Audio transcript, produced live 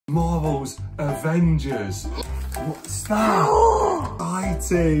Marvel's Avengers. What's that?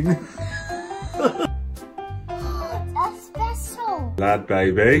 Exciting. That's special.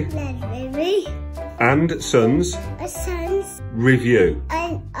 LadBaby LadBaby and Son's review.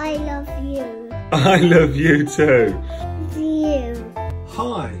 And I love you. I love you too. You.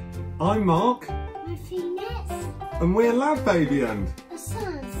 Hi, I'm Mark. My Phoenix. And we're LadBaby and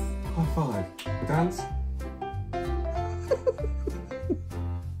Son. High five. Dance.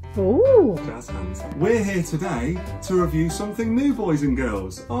 Ooh. Jazz hands. We're here today to review something new, boys and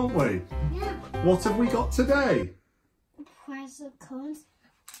girls, aren't we? Yeah. What have we got today? Present cones.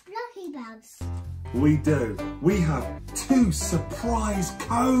 Lucky bags. We do. We have 2 surprise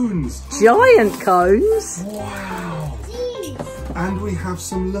cones. Giant cones. Wow. These. And we have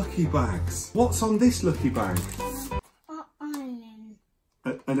some lucky bags. What's on this lucky bag? Iron.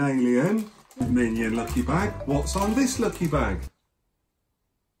 An alien minion lucky bag. What's on this lucky bag?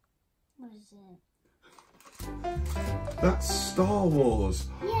 What is it? That's Star Wars.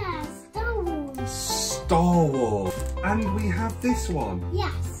 Yeah, Star Wars. Star Wars. And we have this one.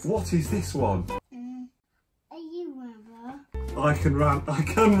 Yes. What is this one? You remember? I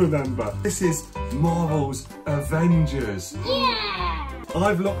can remember. This is Marvel's Avengers. Yeah.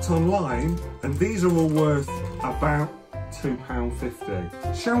 I've looked online and these are all worth about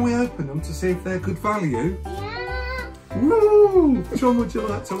 £2.50. Shall we open them to see if they're good value? Yeah. Woo! Which one would you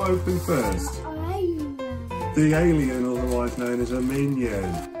like to open first? Iron. The alien, otherwise known as a minion.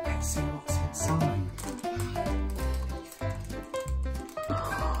 Let's see what's inside.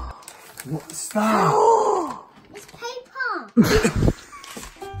 What's that? It's paper.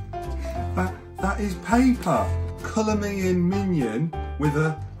 that is paper. Colour me in minion with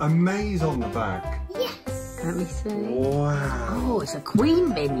a maze on the back. Yes. Let me see. Wow. Oh, it's a queen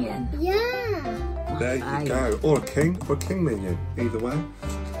minion. Yeah. There you go. Or a king minion. Either way.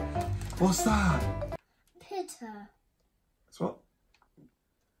 What's that? Peter. It's what?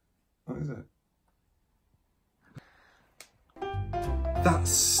 What is it?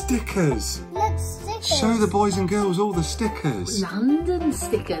 That's stickers. Look, stickers. Show the boys and girls all the stickers. London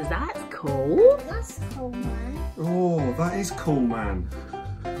stickers, that's cool. That's cool, man. Oh, that is cool, man.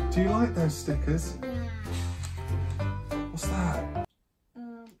 Do you like those stickers? Yeah. What's that?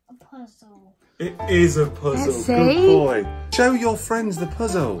 A puzzle. It is a puzzle. Let's Good see. boy. Show your friends the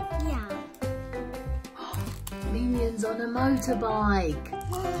puzzle. Yeah. Minions on a motorbike.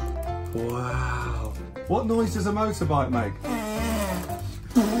 Wow. What noise does a motorbike make?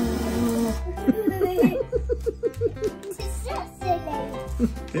 It's so silly.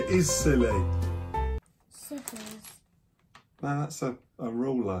 It is silly. Stickers. No, that's a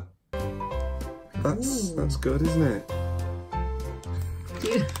ruler. That's good, isn't it?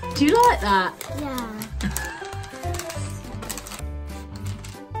 Do you like that? Yeah.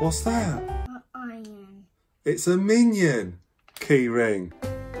 What's that? Iron. It's a minion key ring.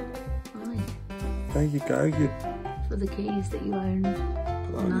 Right. There you go. You For the keys that you own. put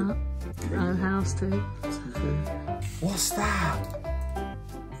that on No. Own house too. What's that?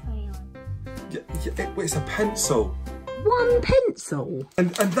 Crayon. It's a pencil. One pencil.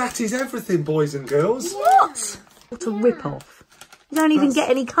 And that is everything, boys and girls. What? What a rip-off. You don't even get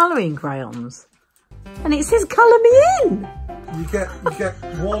any colouring crayons. And it says colour me in. You get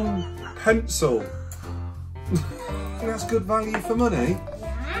one pencil. That's good value for money.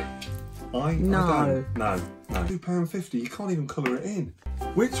 Yeah. No. £2.50. You can't even colour it in.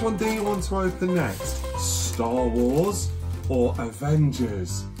 Which one do you want to open next? Star Wars or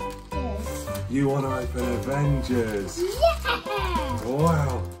Avengers? This. You want to open Avengers. Yeah.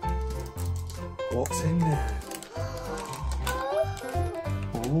 Wow. What's in there?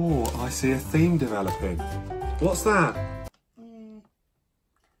 Oh, I see a theme developing. What's that?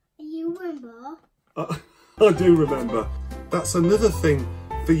 You remember? I do remember. That's another thing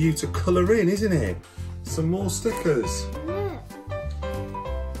for you to colour in, isn't it? Some more stickers. Look.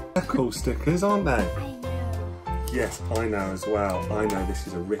 They're cool stickers, aren't they? I know. Yes, I know as well. I know this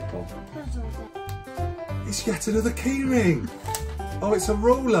is a rip-off. Puzzles. It's yet another key ring. Oh, it's a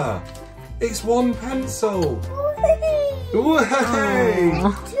ruler. It's one pencil. Way! Two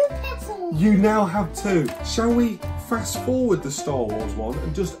pencils. You now have 2. Shall we fast forward the Star Wars one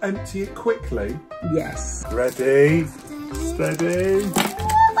and just empty it quickly? Yes. Ready? Steady.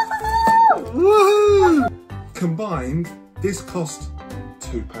 Woohoo! Combined, this cost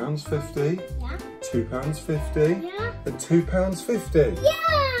 £2.50, Yeah. £2.50, Yeah. and £2.50.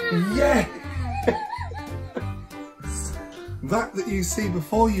 Yeah. Yeah! That you see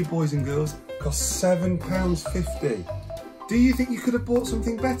before you, boys and girls, cost £7.50. Do you think you could have bought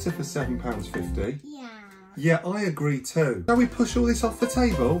something better for £7.50? Yeah. Yeah, I agree too. Shall we push all this off the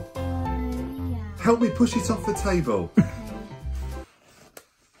table? Yeah. Help me push it off the table.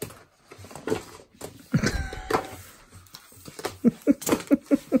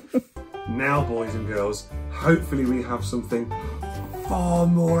 Now, boys and girls, hopefully we have something far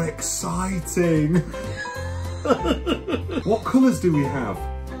more exciting. What colours do we have?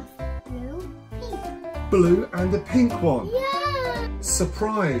 Blue, pink. Blue and a pink one. Yeah.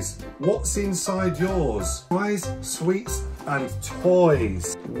 Surprise! What's inside yours? Surprise, sweets and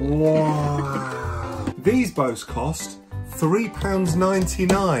toys. Wow! These both cost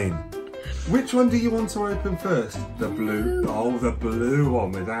 £3.99. Which one do you want to open first? The blue. Oh, the blue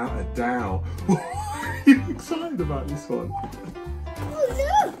one, without a doubt. Are you excited about this one? Oh,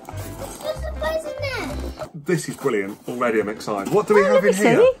 look. It's just a place in there. This is brilliant. Already I'm excited. What do we have in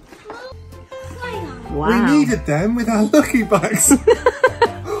here? Wow. We needed them with our lucky bags.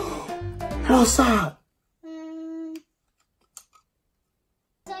 What's that?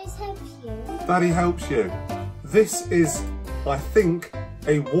 Daddy helps you. Daddy helps you. This is, I think,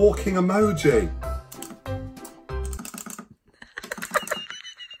 a walking emoji.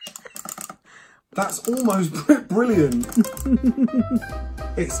 That's almost brilliant.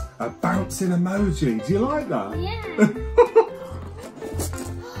 It's a bouncing emoji. Do you like that? Yeah. It's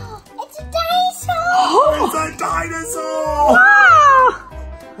a dinosaur. It's a dinosaur! Ah!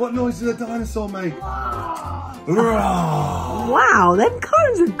 What noise does a dinosaur make? Wow, them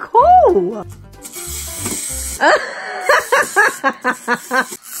cones are cool.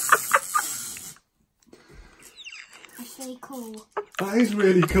 That's really cool. That is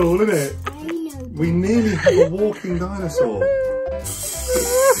really cool, isn't it? I know. We nearly have a walking dinosaur.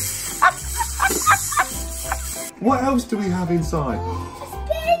 What else do we have inside?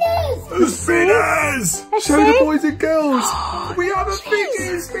 Spinners. The spinners! Show the boys and girls! We have a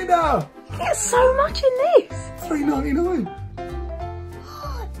fidget spinner! There's so much in this. £3.99.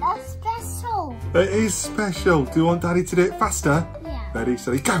 That's special. It is special. Do you want Daddy to do it faster? Yeah. Ready,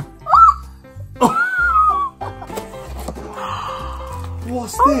 steady, go!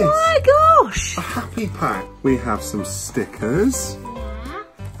 What's this? Oh my gosh. A happy pack. We have some stickers Yeah.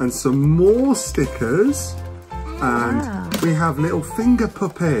 and some more stickers. And Wow. we have little finger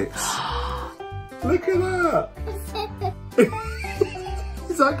puppets. Look at that.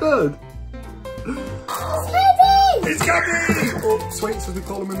 Is that good? It's candy! Oh, sweets as we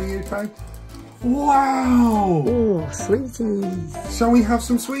call them in the UK. Wow! Oh, sweeties. Shall we have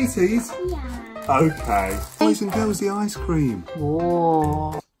some sweeties? Yeah. Okay. Boys and girls, the ice cream.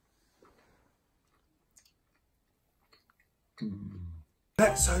 Whoa.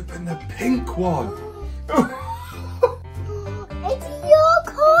 Let's open the pink one. It's a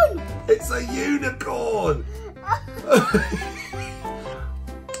unicorn. It's a unicorn.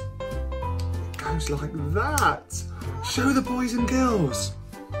 It goes like that. Show the boys and girls.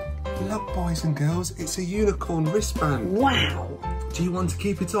 Look, boys and girls, it's a unicorn wristband. Wow. Do you want to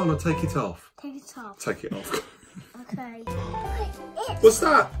keep it on or take it off? Take it off. Take it off. Okay. What's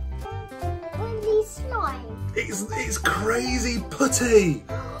that? Only slime. It's crazy putty.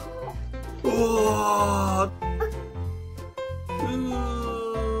 Whoa.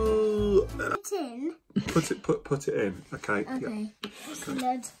 Ooh. Put in. Put it in. Okay. Okay. What's the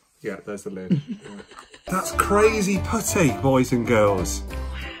lid? Yeah, there's the lid. That's crazy putty, boys and girls.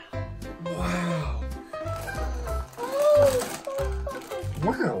 Wow.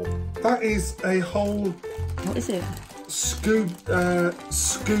 Wow. That is a whole What is it? Scooby-Doo,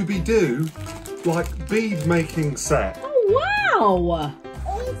 like bead making set. Oh, wow.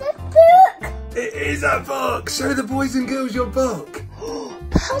 It's a book. It is a book. Show the boys and girls your book.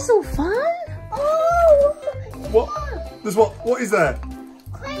 Puzzle fun? Oh. What? There's what? What is there?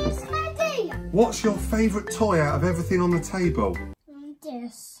 Cream smithy. What's your favourite toy out of everything on the table?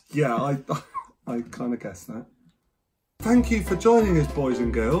 This. Yeah, I kind of guessed that. Thank you for joining us, boys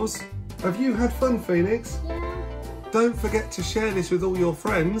and girls. Have you had fun, Phoenix? Yeah. Don't forget to share this with all your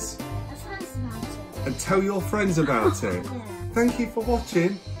friends That's about it. and tell your friends about it. Yeah. Thank you for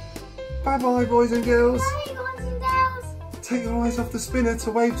watching. Bye-bye, boys and girls. Bye, boys and girls. Take your eyes off the spinner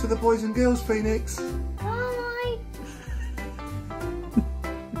to wave to the boys and girls, Phoenix. Bye.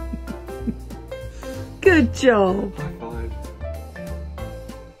 Good job. Bye.